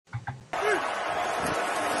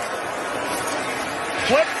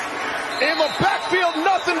Flip in the backfield,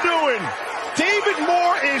 nothing doing. David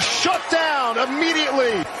Moore is shut down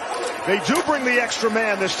immediately. They do bring the extra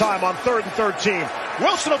man this time on 3rd and 13.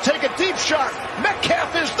 Wilson will take a deep shot.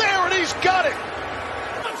 Metcalf is there, and he's got it.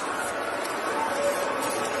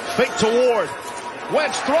 Fake to Ward.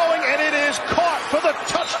 Wentz throwing, and it is caught for the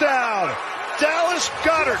touchdown. Dallas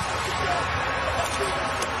Goedert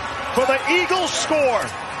for the Eagles score.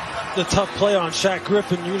 The tough play on Shaq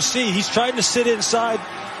Griffin. You see he's trying to sit inside.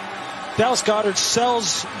 Dallas Goedert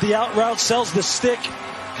sells the out route, sells the stick,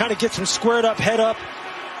 kind of gets him squared up, head up.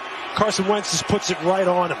 Carson Wentz just puts it right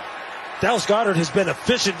on him. Dallas Goedert has been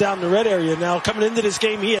efficient down the red area now. Coming into this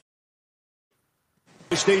game, he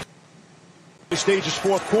stage is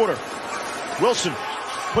fourth quarter. Wilson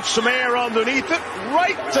puts some air underneath it,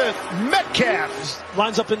 right to Metcalf.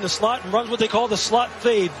 Lines up in the slot and runs what they call the slot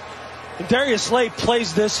fade. And Darius Slay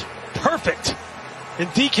plays this perfect. And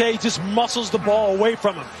DK just muscles the ball away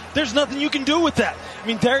from him. There's nothing you can do with that. I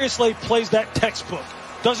mean, Darius Slay plays that textbook.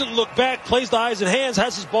 Doesn't look back, plays the eyes and hands,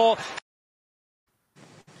 has his ball.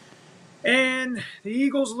 And the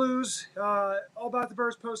Eagles lose. All About the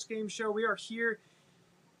Birds post-game show. We are here.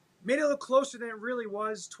 Made it look closer than it really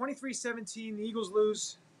was. 23-17, the Eagles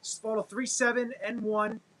lose. Fall to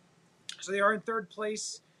 3-7-1. So they are in third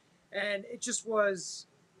place. And it just was,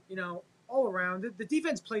 all around. The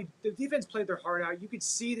defense played their heart out. You could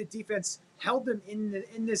see the defense held them in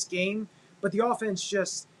this game, but the offense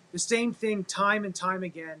just the same thing time and time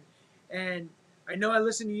again. And I know I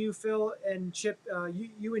listened to you, Phil, and Chip,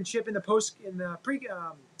 you and Chip in the pre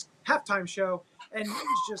halftime show, and it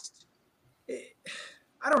was just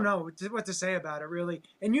I don't know what to say about it really.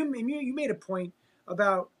 And you made a point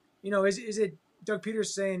about is it Doug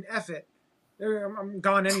Peters saying F it, I'm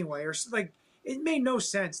gone anyway, or like it made no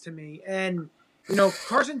sense to me. And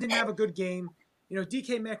Carson didn't have a good game.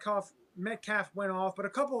 DK Metcalf went off, but a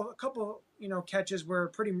couple catches were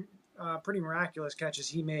pretty miraculous catches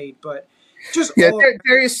he made. But just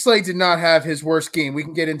Darius Slay did not have his worst game. We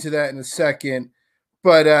can get into that in a second.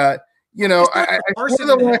 But one of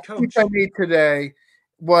the last tweets I made today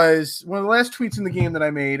was one of the last tweets in the game that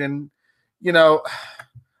I made, and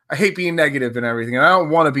I hate being negative and everything, and I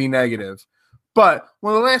don't want to be negative. But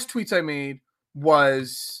one of the last tweets I made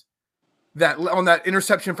was that on that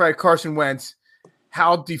interception by Carson Wentz,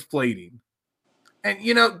 how deflating. And,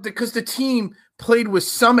 because the team played with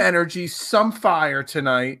some energy, some fire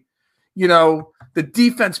tonight. The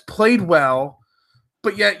defense played well,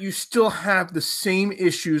 but yet you still have the same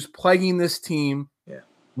issues plaguing this team. Yeah.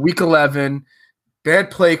 Week 11,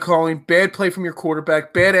 bad play calling, bad play from your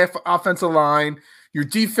quarterback, bad offensive line. Your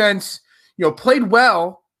defense, played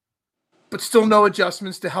well, but still no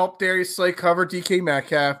adjustments to help Darius Slay cover DK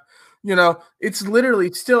Metcalf. It's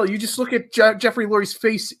literally still, you just look at Jeffrey Lurie's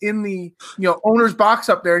face in the, owner's box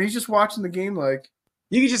up there, and he's just watching the game like.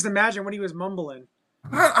 You can just imagine what he was mumbling.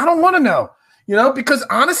 I don't want to know, because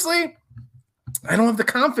honestly, I don't have the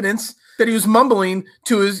confidence that he was mumbling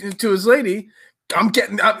to his lady. I'm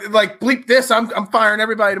getting like bleep this. I'm firing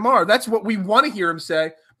everybody tomorrow. That's what we want to hear him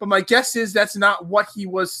say. But my guess is that's not what he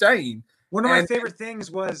was saying. One of my favorite things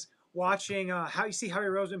was watching how you see Howie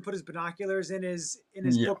Roseman put his binoculars in his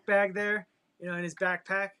book bag there, in his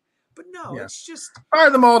backpack. But no, it's just fire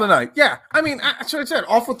them all tonight. Yeah, I mean, that's what I said.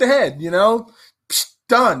 Off with the head. Psh,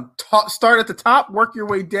 done. Start at the top, work your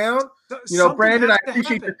way down. Brandon, I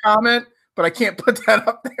appreciate your comment, but I can't put that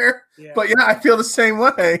up there. Yeah. But I feel the same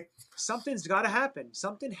way. Something's got to happen.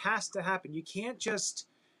 Something has to happen. You can't just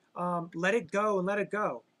let it go and let it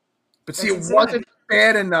go. But see, it wasn't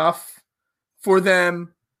bad enough for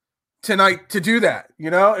them tonight to do that.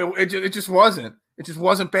 It just wasn't. It just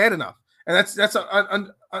wasn't bad enough, and that's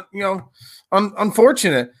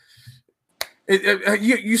unfortunate.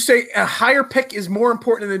 You say a higher pick is more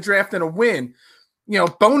important in the draft than a win.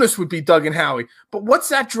 Bonus would be Doug and Howie. But what's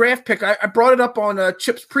that draft pick? I brought it up on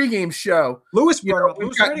Chip's pregame show. Lewis brought we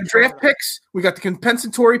got the draft picks. We got the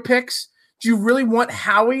compensatory picks. Do you really want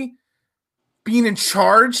Howie being in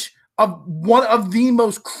charge of one of the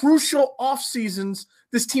most crucial off seasons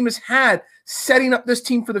this team has had, setting up this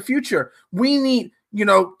team for the future? We need,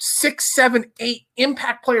 6, 7, 8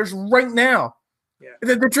 impact players right now. Yeah.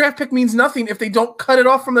 The draft pick means nothing if they don't cut it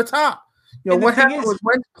off from the top. What happened was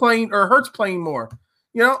Wentz playing or Hurts playing more.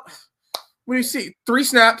 What do you see? 3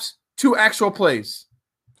 snaps, 2 actual plays.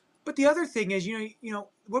 But the other thing is,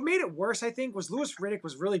 what made it worse, I think, was Louis Riddick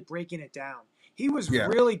was really breaking it down. He was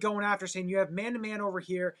really going after, saying you have man-to-man over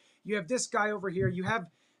here, you have this guy over here, you have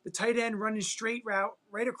the tight end running straight route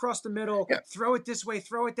right across the middle, throw it this way,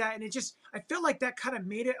 throw it that. And I felt like that kind of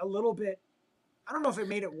made it a little bit I don't know if it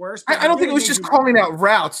made it worse. I don't think it was just calling out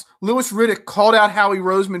routes. Louis Riddick called out Howie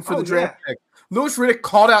Roseman for the draft pick. Louis Riddick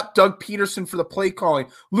called out Doug Peterson for the play calling.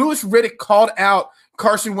 Louis Riddick called out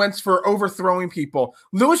Carson Wentz for overthrowing people.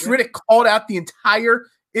 Louis Riddick called out the entire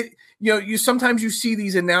you sometimes you see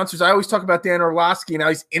these announcers. I always talk about Dan Orlovsky and how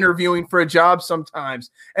he's interviewing for a job sometimes,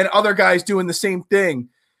 and other guys doing the same thing.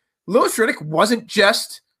 Louis Riddick wasn't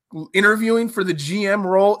just interviewing for the GM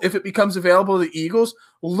role if it becomes available to the Eagles.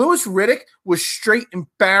 Louis Riddick was straight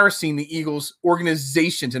embarrassing the Eagles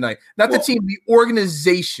organization tonight. Not the team, the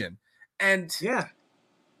organization. And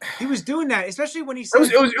he was doing that, especially when he said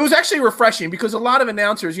it was actually refreshing because a lot of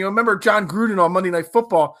announcers, remember John Gruden on Monday Night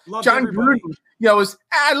Football. John Gruden, was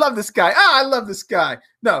I love this guy. I love this guy.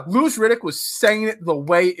 No, Louis Riddick was saying it the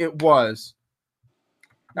way it was.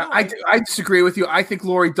 No, I disagree with you. I think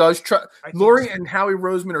Laurie does. Laurie and Howie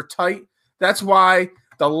Roseman are tight. That's why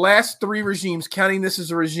the last 3 regimes, counting this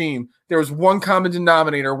as a regime, there was one common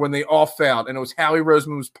denominator when they all failed, and it was Howie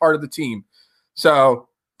Roseman was part of the team. So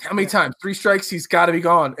how many times? 3 strikes, he's got to be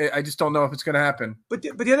gone. I just don't know if it's going to happen. But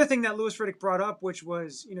the other thing that Louis Riddick brought up, which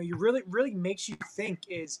was, you really makes you think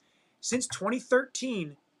is since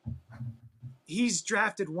 2013, he's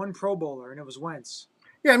drafted 1 Pro Bowler, and it was Wentz.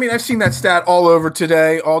 Yeah, I mean, I've seen that stat all over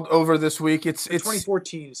today, all over this week. It's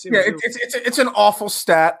 2014. It's an awful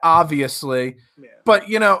stat, obviously. Yeah. But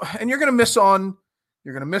and you're gonna miss on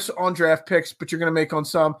draft picks, but you're gonna make on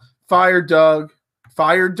some. Fire Doug.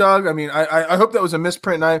 I mean, I hope that was a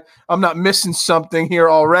misprint. And I'm not missing something here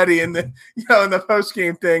already in the in the post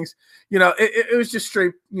game things. It was just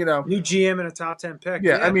straight. New GM and a top 10 pick.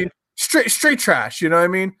 Yeah, I mean, straight trash. You know what I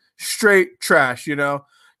mean? Straight trash.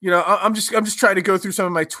 I'm just trying to go through some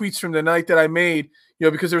of my tweets from the night that I made,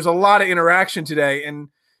 because there's a lot of interaction today and,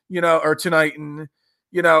 or tonight. And,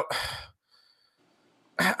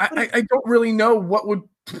 I don't really know what would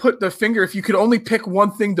put the finger if you could only pick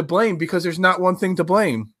one thing to blame, because there's not one thing to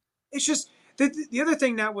blame. It's just the other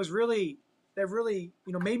thing that was really,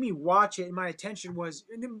 made me watch it and my attention was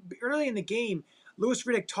early in the game, Louis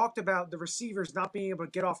Riddick talked about the receivers not being able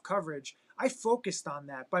to get off coverage. I focused on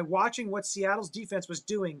that by watching what Seattle's defense was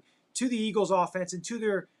doing to the Eagles' offense and to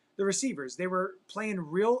the receivers. They were playing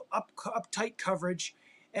real uptight coverage,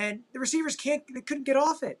 and the receivers couldn't get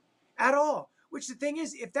off it at all. Which the thing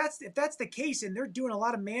is, if that's the case, and they're doing a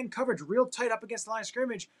lot of man coverage real tight up against the line of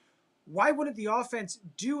scrimmage, why wouldn't the offense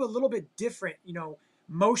do a little bit different?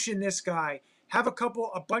 Motion this guy, have a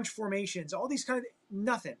bunch formations, all these kind of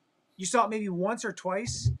nothing. You saw it maybe once or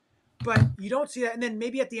twice. But you don't see that. And then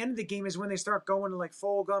maybe at the end of the game is when they start going to like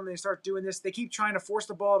Fulgham and they start doing this. They keep trying to force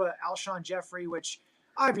the ball to Alshon Jeffrey, which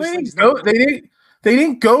obviously they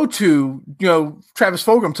didn't go to Travis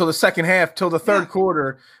Fulgham till the second half, till the third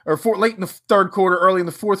quarter, or late in the third quarter, early in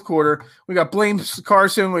the fourth quarter. We got Blaine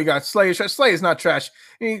Carson, we got Slay. Slay is not trash.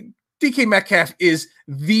 I mean, DK Metcalf is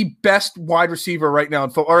the best wide receiver right now in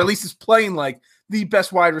football, or at least is playing like the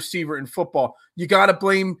best wide receiver in football. You got to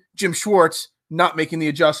blame Jim Schwartz not making the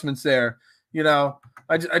adjustments there.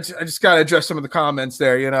 I just got to address some of the comments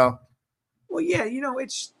there, Well, yeah,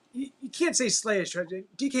 it's you can't say Slay is tragic.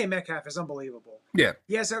 DK Metcalf is unbelievable. Yeah.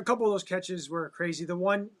 Yes, a couple of those catches were crazy. The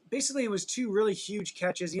one, basically it was 2 really huge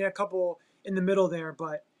catches. He had a couple in the middle there,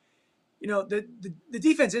 but, the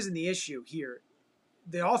defense isn't the issue here.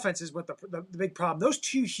 The offense is what the big problem. Those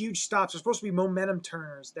 2 huge stops are supposed to be momentum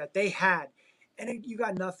turners that they had, and you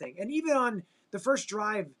got nothing. And even on the first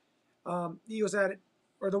drive, the Eagles had it,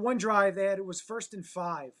 or the one drive they had, it was 1st and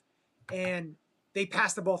 5, and they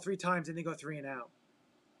passed the ball 3 times and they go 3 and out.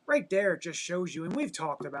 Right there, it just shows you, and we've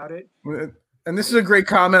talked about it. And this is a great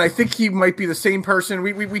comment. I think he might be the same person.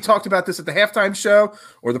 We talked about this at the halftime show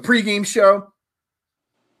or the pregame show.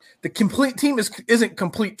 The complete team isn't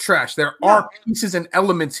complete trash. There are pieces and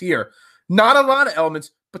elements here. Not a lot of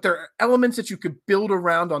elements, but there are elements that you could build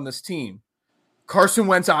around on this team. Carson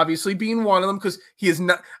Wentz obviously being one of them, because he is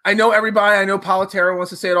not – I know everybody – I know Palatero wants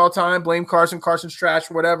to say it all the time, blame Carson, Carson's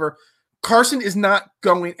trash, whatever. Carson is not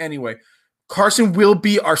going anyway. Carson will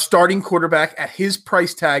be our starting quarterback at his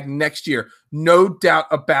price tag next year. No doubt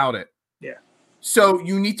about it. Yeah. So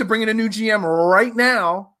you need to bring in a new GM right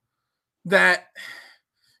now that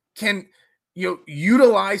can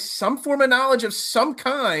utilize some form of knowledge of some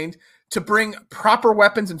kind to bring proper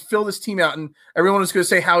weapons and fill this team out. And everyone is going to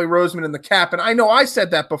say Howie Roseman in the cap. And I know I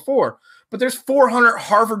said that before, but there's 400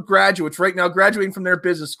 Harvard graduates right now graduating from their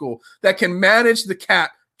business school that can manage the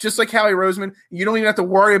cap just like Howie Roseman. You don't even have to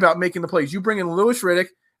worry about making the plays. You bring in Louis Riddick,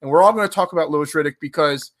 and we're all going to talk about Louis Riddick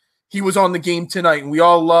because he was on the game tonight, and we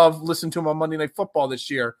all love listening to him on Monday Night Football this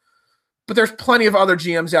year. But there's plenty of other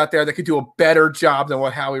GMs out there that could do a better job than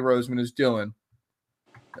what Howie Roseman is doing.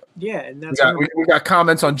 Yeah, and that's we got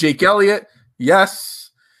comments on Jake Elliott. Yes.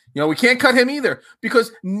 We can't cut him either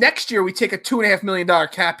because next year we take a $2.5 million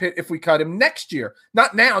cap hit if we cut him next year.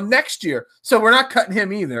 Not now, next year. So we're not cutting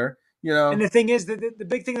him either. And the thing is, the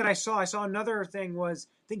big thing that I saw another thing was,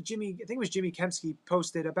 I think it was Jimmy Kempski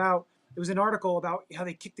posted about, it was an article about how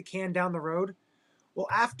they kicked the can down the road. Well,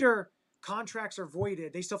 after contracts are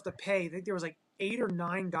voided, they still have to pay. I think there was like 8 or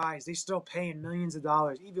 9 guys they still paying millions of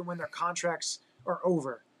dollars, even when their contracts are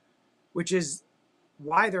over, which is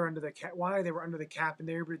why they're under the cap, why they were under the cap, and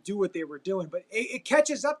they were able to do what they were doing. But it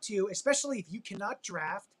catches up to you, especially if you cannot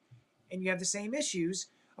draft and you have the same issues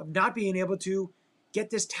of not being able to get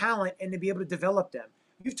this talent and to be able to develop them.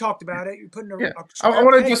 You've talked about it. You're putting I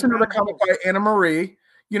want to just another comment by Anna Marie.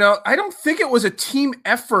 I don't think it was a team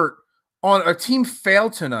effort on a team fail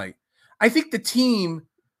tonight. I think the team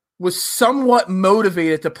was somewhat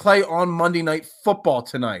motivated to play on Monday Night Football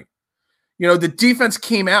tonight. The defense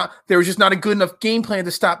came out. There was just not a good enough game plan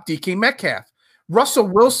to stop DK Metcalf. Russell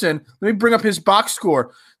Wilson, let me bring up his box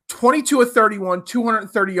score, 22 of 31,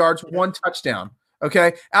 230 yards, 1 touchdown.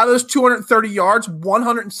 Okay? Out of those 230 yards,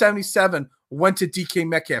 177 went to DK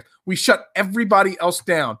Metcalf. We shut everybody else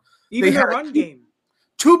down. Even the run game.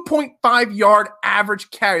 2.5 yard average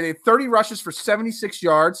carry. They had 30 rushes for 76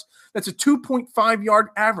 yards. That's a 2.5 yard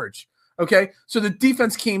average. Okay? So the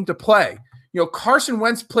defense came to play. Carson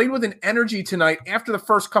Wentz played with an energy tonight after the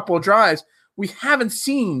first couple of drives we haven't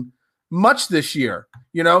seen much this year.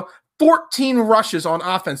 14 rushes on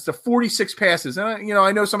offense to 46 passes. And,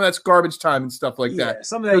 I know some of that's garbage time and stuff like that.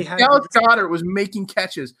 Some of that. Dallas Goedert was making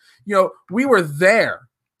catches. We were there.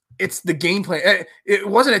 It's the game plan. It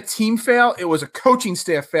wasn't a team fail. It was a coaching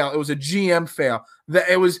staff fail. It was a GM fail.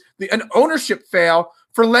 It was an ownership fail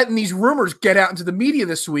for letting these rumors get out into the media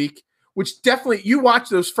this week, which definitely, you watch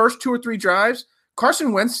those first 2 or 3 drives,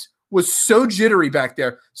 Carson Wentz was so jittery back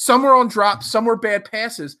there. Some were on drops, some were bad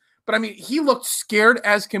passes. But, he looked scared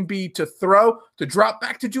as can be to throw, to drop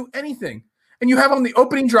back, to do anything. And you have on the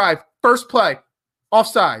opening drive, first play,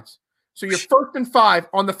 offsides. So you're 1st and 5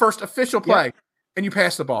 on the first official play, and you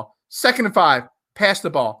pass the ball. 2nd and 5, pass the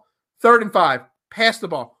ball. 3rd and 5, pass the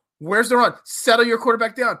ball. Where's the run? Settle your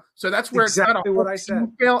quarterback down. So that's where exactly it's not a what I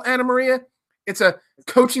said. Fail, Anna Maria. It's a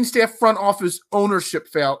coaching staff front office ownership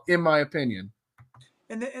fail, in my opinion.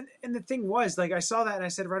 And the thing was, I saw that and I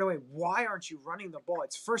said right away, why aren't you running the ball?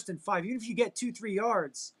 It's 1st and 5. Even if you get 2-3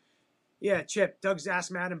 yards. Yeah, Chip, Doug's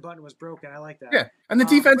Ask Madden button was broken. I like that. Yeah, and the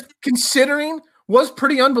defense, considering, was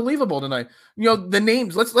pretty unbelievable tonight. The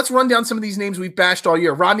names. Let's run down some of these names we've bashed all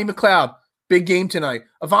year. Rodney McLeod, big game tonight.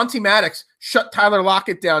 Avonte Maddox shut Tyler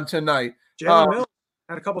Lockett down tonight. Jalen Mills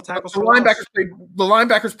had a couple tackles. The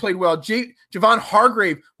linebackers played well. Javon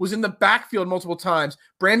Hargrave was in the backfield multiple times.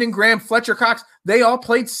 Brandon Graham, Fletcher Cox, they all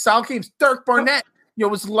played solid games. Dirk Barnett,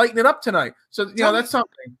 was lighting it up tonight. So that's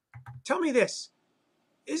something. Tell me this,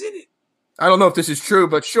 isn't it? I don't know if this is true,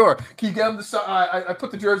 but sure. Can you get him the? I put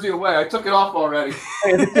the jersey away. I took it off already.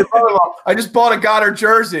 I just bought a Goddard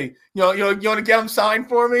jersey. You want to get him signed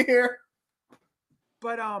for me here?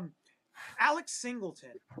 But Alex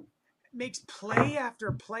Singleton makes play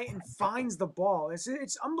after play and finds the ball.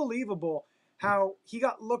 It's unbelievable how he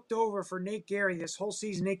got looked over for Nate Gary this whole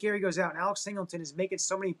season. Nate Gary goes out and Alex Singleton is making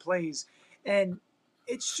so many plays, and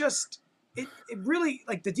it's just it really,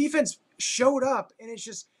 the defense showed up, and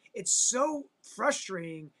it's so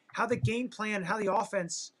frustrating how the game plan, how the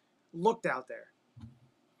offense looked out there.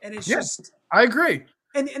 And it's just I agree.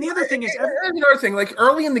 And the other thing is another thing,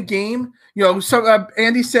 early in the game,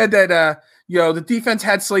 Andy said that the defense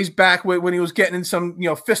had Slay's back when he was getting in some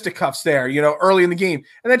fisticuffs there, early in the game,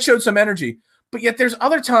 and that showed some energy. But yet there's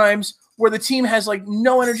other times where the team has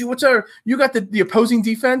no energy whatsoever. You got the opposing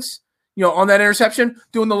defense, on that interception,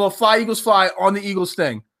 doing the little fly Eagles fly on the Eagles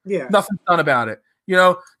thing. Yeah, nothing's done about it.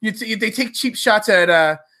 They take cheap shots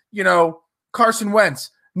at Carson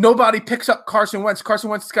Wentz. Nobody picks up Carson Wentz. Carson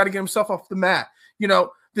Wentz has got to get himself off the mat.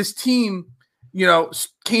 This team,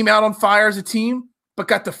 came out on fire as a team, but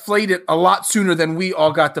got deflated a lot sooner than we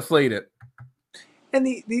all got deflated. And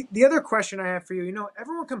the other question I have for you,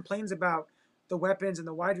 everyone complains about the weapons and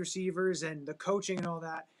the wide receivers and the coaching and all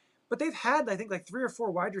that, but they've had, I think, 3 or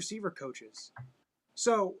 4 wide receiver coaches.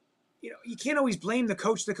 So, you can't always blame the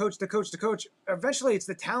coach. Eventually, it's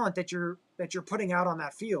the talent that you're putting out on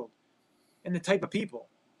that field and the type of people.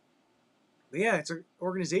 But yeah, it's an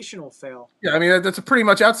organizational fail. Yeah, that's a pretty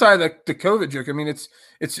much outside the COVID joke.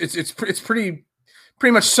 It's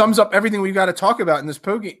pretty much sums up everything we've got to talk about in this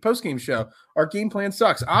post game show. Our game plan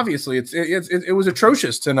sucks. Obviously, it was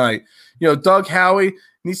atrocious tonight. Doug Howie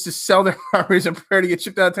needs to sell their properties and prepare to get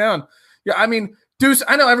shipped out of town. Yeah, Deuce,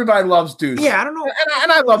 I know everybody loves Deuce. Yeah, I don't know.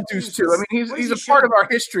 And I love Deuce too. I mean, he's a part of our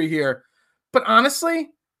history here. But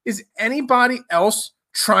honestly, is anybody else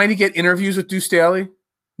trying to get interviews with Deuce Staley?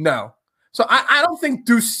 No. So I don't think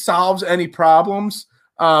Deuce solves any problems.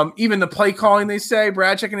 Even the play calling, they say,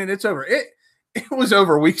 Brad checking it, it's over. It was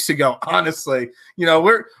over weeks ago, honestly. You know,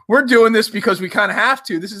 we're doing this because we kind of have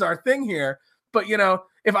to. This is our thing here. But, you know,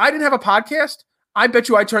 if I didn't have a podcast, I bet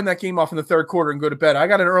you I'd turn that game off in the third quarter and go to bed. I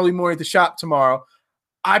got an early morning at the shop tomorrow.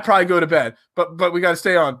 I'd probably go to bed. But we got to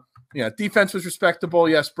stay on. Yeah, defense was respectable.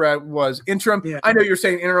 Yes, Brad was interim. Yeah. I know you're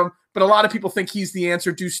saying interim, but a lot of people think he's the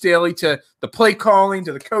answer, Deuce Staley, to the play calling,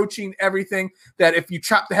 to the coaching, everything, that if you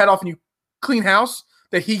chop the head off and you clean house,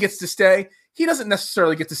 that he gets to stay. He doesn't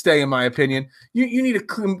necessarily get to stay, in my opinion. You need a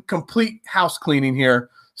complete house cleaning here.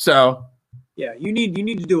 So, yeah, you need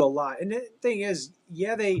to do a lot. And the thing is,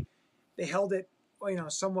 yeah, they held it, you know,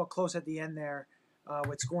 somewhat close at the end there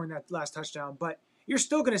with scoring that last touchdown, but you're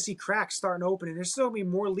still going to see cracks starting to open, and there's still going to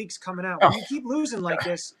be more leaks coming out. When you keep losing like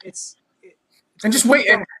this, it's and just wait.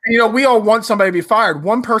 And, you know, we all want somebody to be fired.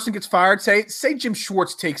 One person gets fired. Say Jim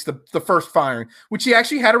Schwartz takes the first firing, which he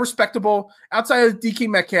actually had a respectable, outside of DK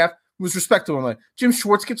Metcalf, was respectable. Like Jim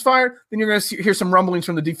Schwartz gets fired, then you're going to hear some rumblings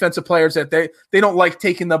from the defensive players that they don't like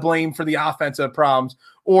taking the blame for the offensive problems.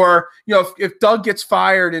 Or, you know, if Doug gets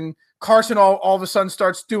fired and Carson all of a sudden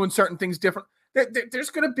starts doing certain things different,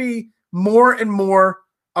 there's going to be more and more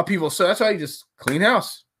people. So that's why you just clean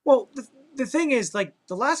house. Well, the thing is, like,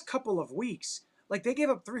 the last couple of weeks, like, they gave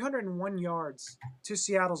up 301 yards to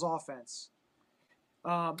Seattle's offense.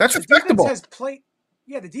 That's respectable.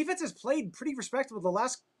 The defense has played pretty respectable the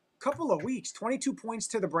last couple of weeks. 22 points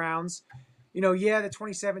to the Browns. You know, the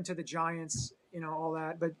 27 to the Giants, you know, all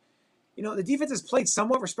that. But, you know, the defense has played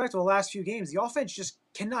somewhat respectable the last few games. The offense just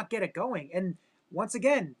cannot get it going. And once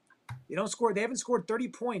again, they haven't scored 30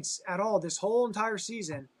 points at all this whole entire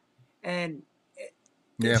season. And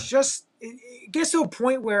it's just, it gets to a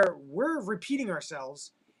point where we're repeating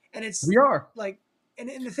ourselves. And we are. Like, and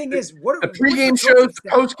the thing is, the pregame shows, the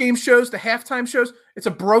postgame shows, the halftime shows, it's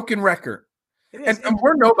a broken record. It is. And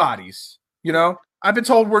we're nobodies, you know? I've been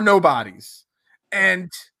told we're nobodies. And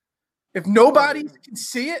if nobody can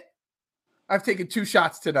see it, I've taken 2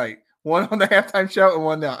 shots tonight. One on the halftime show and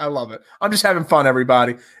one now. I love it. I'm just having fun,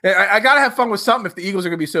 everybody. I got to have fun with something if the Eagles are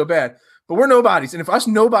going to be so bad. But we're nobodies. And if us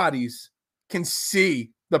nobodies can see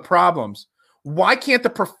the problems, why can't the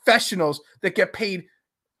professionals that get paid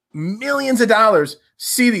millions of dollars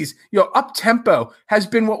see these? You know, up-tempo has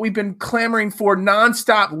been what we've been clamoring for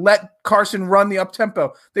nonstop. Let Carson run the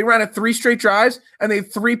up-tempo. They ran it 3 straight drives, and they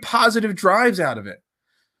had 3 positive drives out of it.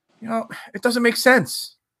 You know, it doesn't make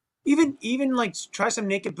sense. Even like try some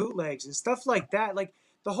naked bootlegs and stuff like that. Like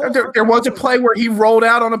the whole there was a play where he rolled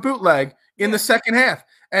out on a bootleg in the second half,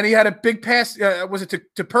 and he had a big pass. Was it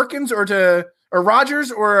to Perkins or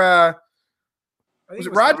Rodgers or was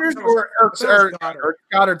it Rodgers or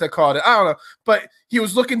Goddard that called it? I don't know, but he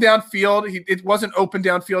was looking downfield. It wasn't open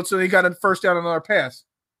downfield, so they got a first down on another pass.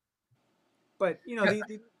 But you know,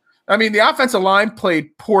 I mean, the offensive line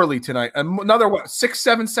played poorly tonight. Another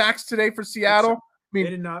 6-7 sacks today for Seattle. I mean,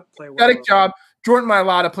 they did not play well. Pathetic job. Jordan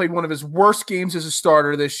Mailata played one of his worst games as a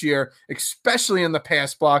starter this year, especially in the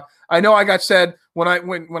pass block. I know I got said when I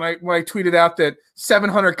tweeted out that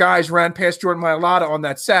 700 guys ran past Jordan Mailata on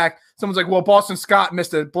that sack. Someone's like, "Well, Boston Scott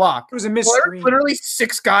missed a block." It was a missed screen. Literally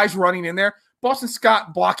 6 guys running in there. Boston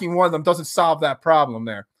Scott blocking one of them doesn't solve that problem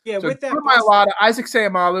there. Yeah, so with that, Jordan Mailata, Isaac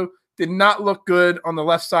Seumalo did not look good on the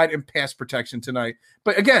left side in pass protection tonight.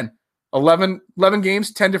 But again, 11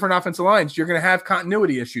 games, 10 different offensive lines. You're going to have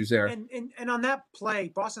continuity issues there. And on that play,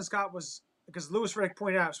 Boston Scott was, because Louis Riddick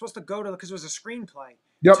pointed out, supposed to go to, because it was a screen play,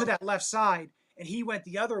 to that left side, and he went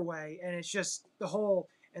the other way, and it's just the whole,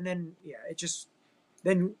 and then,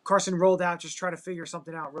 then Carson rolled out, just try to figure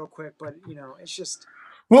something out real quick, but, you know, it's just.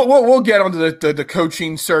 We'll get onto the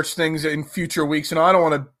coaching search things in future weeks, and I don't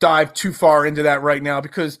want to dive too far into that right now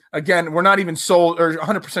because, again, we're not even sold or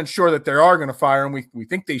 100% sure that they are going to fire him. We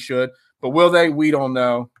think they should, but will they? We don't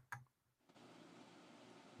know.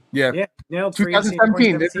 Yeah.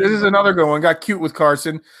 2017. This is another good one. Got cute with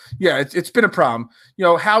Carson. Yeah, it's been a problem. You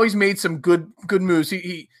know, Howie's made some good moves.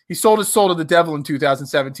 He sold his soul to the devil in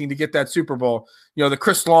 2017 to get that Super Bowl. You know, the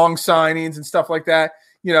Chris Long signings and stuff like that.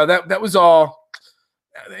 You know, that was all.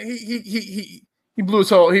 He blew his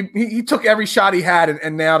whole. He took every shot he had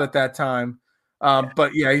and nailed at that time.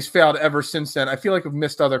 But yeah, he's failed ever since then. I feel like we've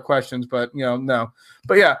missed other questions, but you know, no.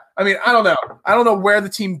 But yeah, I mean, I don't know. I don't know where the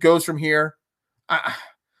team goes from here.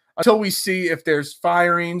 Until we see if there's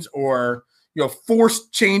firings or, you know,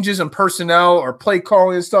 forced changes in personnel or play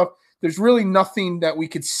calling and stuff. There's really nothing that we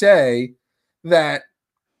could say that,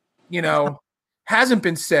 hasn't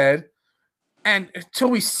been said. And until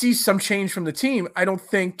we see some change from the team, I don't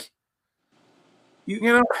think,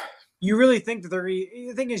 You really think that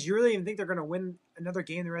the thing is, you really even think they're going to win another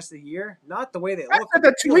game the rest of the year? Not the way they look. I said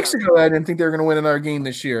that 2 weeks ago. I didn't think they were going to win another game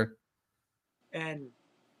this year. And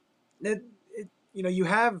you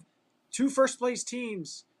have 2 first-place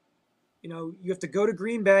teams. You have to go to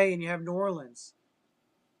Green Bay and you have New Orleans.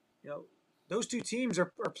 Those 2 teams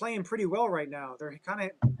are playing pretty well right now. They're kind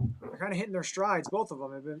of hitting their strides. Both of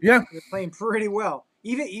them have been they're playing pretty well.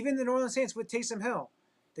 Even the New Orleans Saints with Taysom Hill,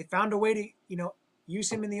 they found a way to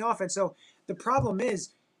use him in the offense. So the problem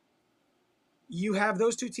is, you have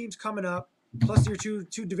those 2 teams coming up, plus your two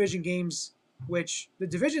division games, which the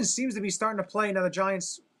division seems to be starting to play. Now the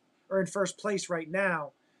Giants are in first place right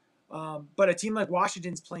now, but a team like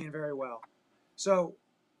Washington's playing very well. So,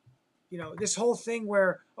 this whole thing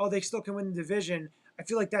where, they still can win the division, I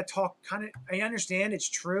feel like that talk I understand it's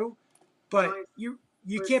true, but you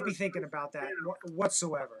can't be thinking about that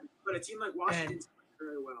whatsoever. But a team like Washington's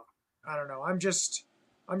playing very well. I don't know. I'm just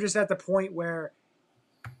at the point where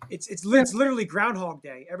it's literally Groundhog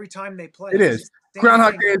Day every time they play. It is.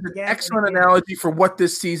 Groundhog Day is an excellent analogy for what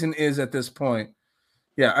this season is at this point.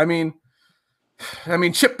 Yeah, I mean,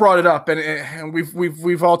 Chip brought it up, and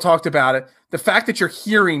we've all talked about it. The fact that you're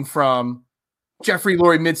hearing from Jeffrey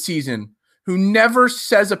Lurie midseason, who never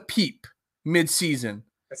says a peep midseason.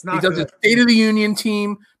 He does a State of the Union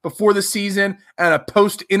team before the season and a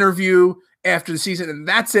post interview after the season, and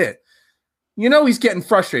that's it. He's getting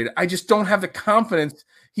frustrated. I just don't have the confidence.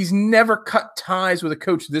 He's never cut ties with a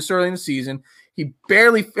coach this early in the season. He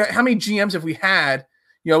barely – how many GMs have we had?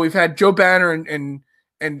 We've had Joe Banner and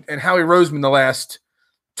Howie Roseman the last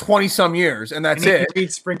 20-some years, and that's it.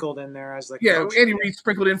 Reed sprinkled in there as coach. Andy Reid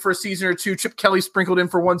sprinkled in for a season or 2. Chip Kelly sprinkled in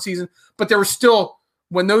for 1 season. But there was still –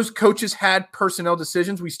 when those coaches had personnel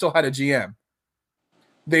decisions, we still had a GM.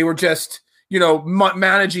 They were just –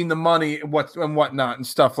 managing the money and whatnot and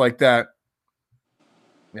stuff like that.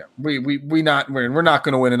 Yeah, we're not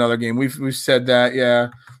going to win another game. We've said that.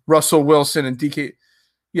 Yeah, Russell Wilson and DK.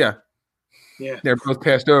 Yeah, they're both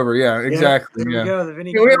passed over. Yeah, exactly. There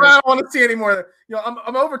we go. I don't want to see any more.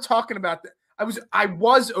 I'm over talking about that. I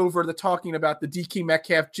was over the talking about the DK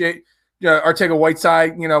Metcalf,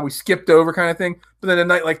 Ortega-Whiteside. We skipped over kind of thing. But then a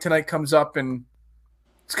night like tonight comes up and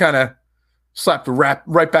it's kind of slapped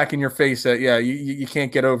right back in your face that you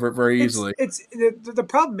can't get over it very easily. It's the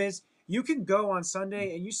problem is, you can go on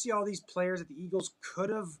Sunday and you see all these players that the Eagles could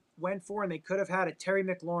have went for, and they could have had a Terry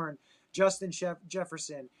McLaurin, Justin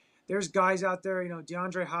Jefferson. There's guys out there,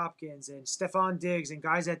 DeAndre Hopkins and Stephon Diggs, and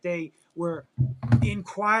guys that they were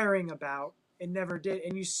inquiring about and never did.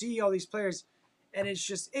 And you see all these players, and it's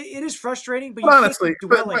just it is frustrating. But honestly,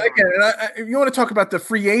 but again, if you want to talk about the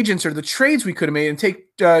free agents or the trades we could have made and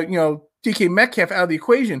take DK Metcalf out of the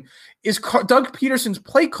equation, is Doug Peterson's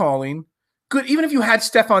play calling good? Even if you had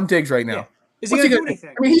Stephon Diggs right now, is he going to do anything?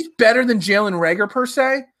 I mean, he's better than Jalen Reagor per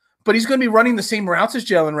se, but he's going to be running the same routes as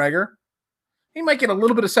Jalen Reagor. He might get a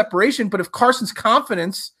little bit of separation, but if Carson's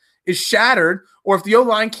confidence is shattered, or if the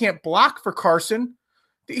O-line can't block for Carson,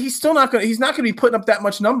 he's not going to be putting up that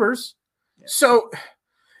much numbers. Yeah. So,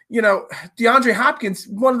 DeAndre Hopkins,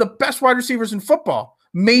 one of the best wide receivers in football,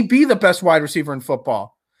 may be the best wide receiver in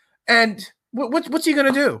football. And what's he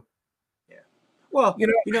going to do? Yeah. Well,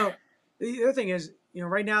 the other thing is,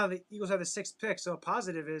 right now the Eagles have the 6th pick, so a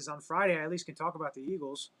positive is on Friday I at least can talk about the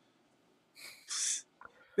Eagles.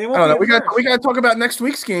 They won't. I don't know. We got to talk about next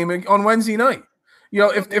week's game on Wednesday night.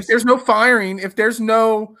 If there's no firing, if there's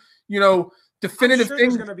no definitive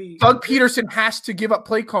thing, Doug Peterson has to give up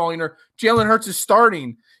play calling, or Jalen Hurts is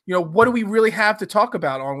starting. What do we really have to talk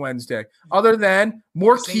about on Wednesday other than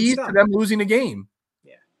more keys to them losing a game?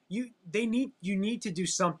 Yeah, you need to do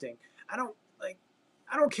something.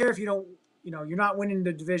 I don't care if you don't, you're not winning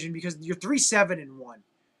the division because you're 3-7-1.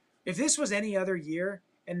 If this was any other year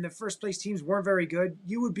and the first place teams weren't very good,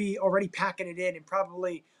 you would be already packing it in and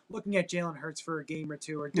probably looking at Jalen Hurts for a game or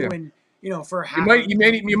two, or doing, for a half.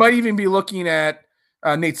 You might even be looking at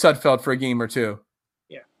Nate Sudfeld for a game or two.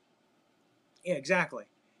 Yeah, exactly.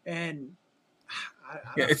 And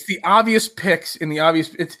it's the obvious picks and the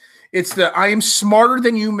obvious. It's the I am smarter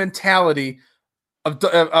than you mentality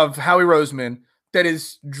of Howie Roseman that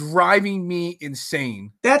is driving me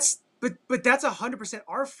insane. But that's 100%.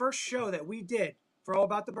 Our first show that we did for All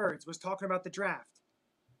About the Birds was talking about the draft.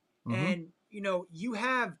 Mm-hmm. And, you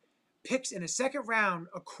have picks in a second round,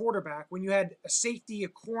 a quarterback, when you had a safety, a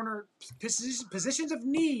corner, positions of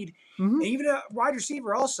need, mm-hmm. and even a wide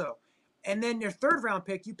receiver also. And then your third round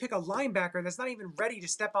pick, you pick a linebacker that's not even ready to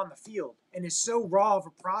step on the field and is so raw of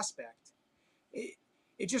a prospect.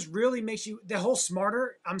 it just really makes you the whole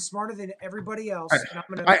smarter. I'm smarter than everybody else.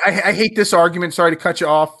 I hate this argument. Sorry to cut you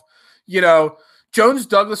off. Jones,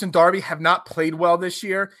 Douglas, and Darby have not played well this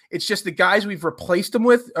year. It's just the guys we've replaced them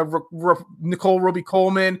with, Nicole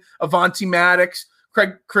Roby-Coleman, Avonte Maddox,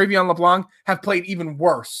 Cre'Veon LeBlanc, have played even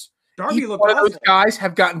worse. Darby looked awful. Those guys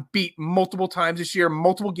have gotten beat multiple times this year,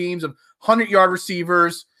 multiple games of 100-yard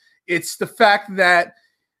receivers. It's the fact that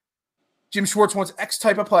Jim Schwartz wants X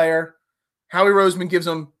type of player. Howie Roseman gives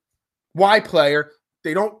them Y player.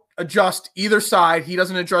 They don't adjust either side. He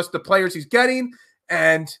doesn't adjust the players he's getting.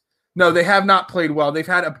 And no, they have not played well. They've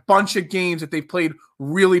had a bunch of games that they've played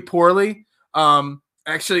really poorly.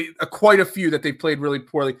 Actually, quite a few that they've played really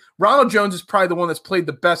poorly. Ronald Jones is probably the one that's played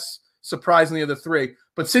the best, surprisingly, of the three.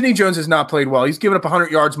 But Sidney Jones has not played well. He's given up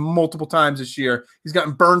 100 yards multiple times this year. He's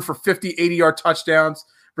gotten burned for 50, 80-yard touchdowns.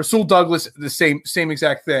 Rasul Douglas, the same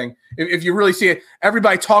exact thing. If you really see it,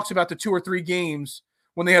 everybody talks about the 2 or 3 games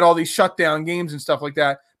when they had all these shutdown games and stuff like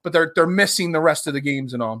that, but they're missing the rest of the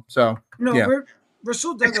games and all. So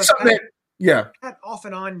Rasul Douglas had off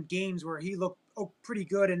and on games where he looked pretty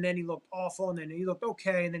good, and then he looked awful, and then he looked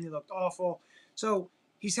okay, and then he looked awful. So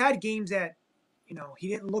he's had games that he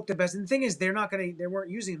didn't look the best. And the thing is, they weren't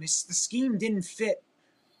using him. The scheme didn't fit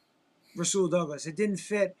Rasul Douglas. It didn't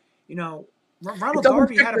fit. Ronald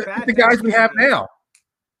Darby had a bad. The guys we have now.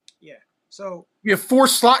 Yeah. So we have 4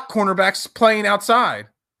 slot cornerbacks playing outside.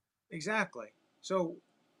 Exactly. So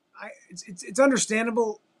it's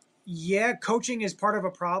understandable. Yeah, coaching is part of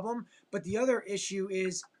a problem, but the other issue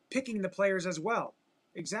is picking the players as well.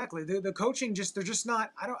 Exactly. The coaching they're just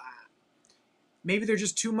not. Maybe they're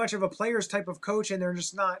just too much of a players type of coach, and they're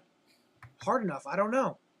just not hard enough. I don't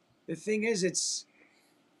know. The thing is,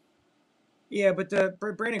 but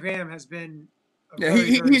Brandon Graham has been.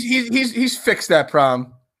 He's fixed that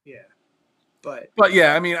problem. Yeah, but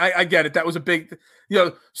yeah, I mean, I get it. That was a big,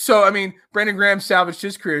 So I mean, Brandon Graham salvaged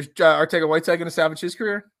his career. Is Arcega-Whiteside going to salvage his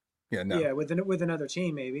career? Yeah, no. Yeah, with another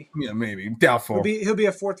team, maybe. Yeah, maybe. Doubtful. He'll be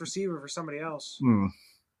a 4th receiver for somebody else.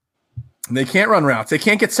 They can't run routes. They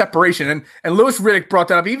can't get separation. And Louis Riddick brought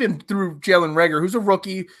that up, even through Jalen Reagor, who's a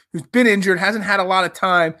rookie, who's been injured, hasn't had a lot of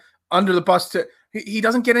time under the bus. He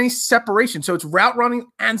doesn't get any separation. So it's route running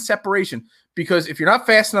and separation. Because if you're not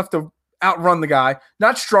fast enough to outrun the guy,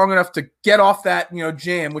 not strong enough to get off that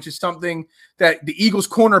jam, which is something that the Eagles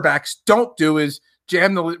cornerbacks don't do, is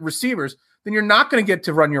jam the receivers, then you're not going to get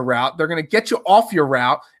to run your route. They're going to get you off your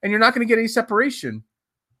route, and you're not going to get any separation.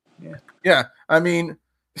 Yeah. I mean,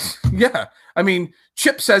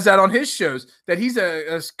 Chip says that on his shows, that he's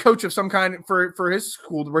a coach of some kind for his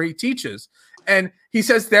school where he teaches. And he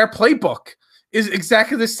says their playbook is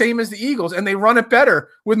exactly the same as the Eagles, and they run it better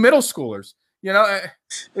with middle schoolers.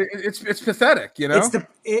 It's pathetic. It's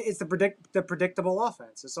the predictable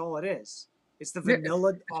offense. That's all it is. It's the vanilla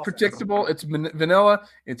offense. It's predictable. It's vanilla.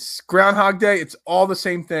 It's Groundhog Day. It's all the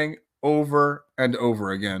same thing over and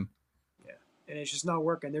over again. Yeah, and it's just not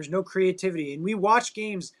working. There's no creativity. And we watch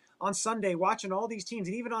games on Sunday, watching all these teams,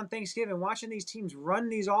 and even on Thanksgiving, watching these teams run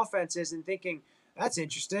these offenses and thinking, that's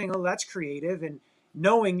interesting. Oh, that's creative. And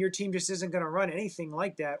knowing your team just isn't going to run anything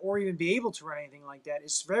like that or even be able to run anything like that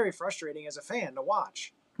is very frustrating as a fan to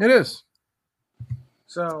watch. It is.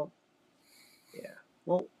 So, yeah.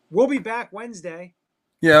 Well, we'll be back Wednesday.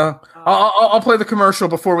 Yeah. I'll play the commercial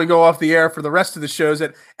before we go off the air for the rest of the shows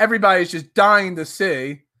that everybody's just dying to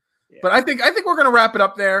see. Yeah. But I think we're going to wrap it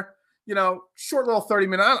up there. Short little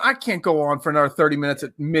 30-minute. I can't go on for another 30 minutes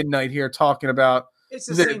at midnight here talking about it's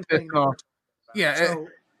the same thing.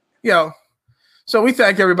 So we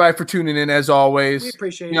thank everybody for tuning in as always. We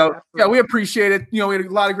appreciate it. Yeah, we appreciate it. We had a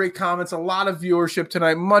lot of great comments, a lot of viewership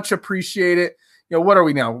tonight. Much appreciated. What are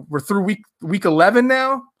we now? We're through week 11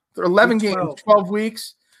 now. 11 games, 12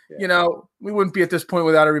 weeks. Yeah. We wouldn't be at this point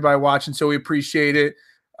without everybody watching, so we appreciate it.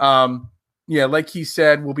 Like he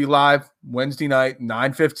said, we'll be live Wednesday night,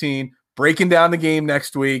 9:15, breaking down the game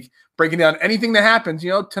next week, breaking down anything that happens.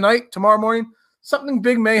 Tonight, tomorrow morning, something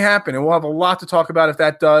big may happen, and we'll have a lot to talk about if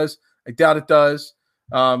that does. I doubt it does.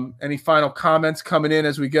 Any final comments coming in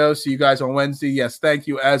as we go? See you guys on Wednesday. Yes, thank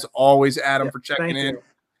you as always, Adam, for checking in.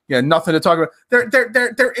 Yeah, nothing to talk about.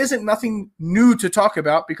 There isn't nothing new to talk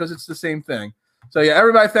about because it's the same thing. So yeah,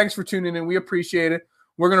 everybody, thanks for tuning in. We appreciate it.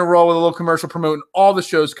 We're gonna roll with a little commercial promoting all the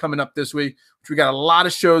shows coming up this week, which we got a lot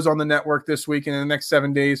of shows on the network this week and in the next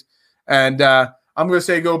 7 days. And I'm gonna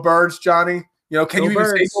say go Birds, Johnny. Can you even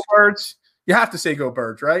say go Birds? You have to say go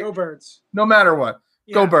Birds, right? Go Birds. No matter what.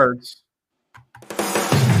 Yeah. Go Birds.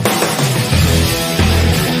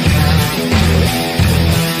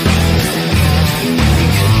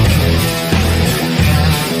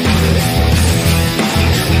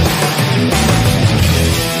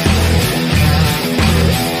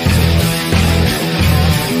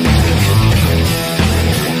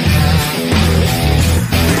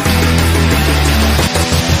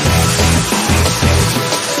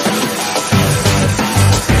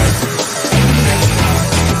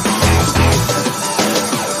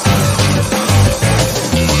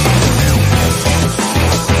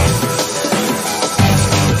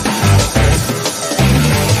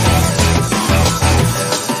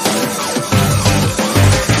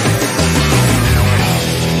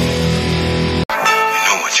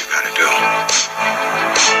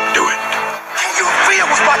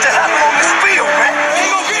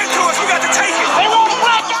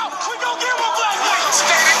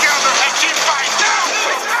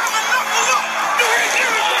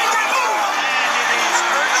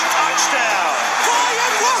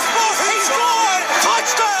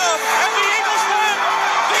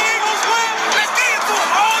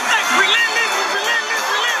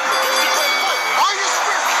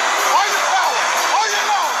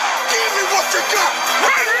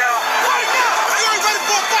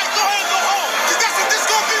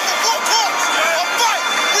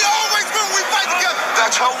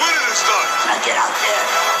 how winning is done. Now get out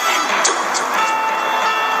there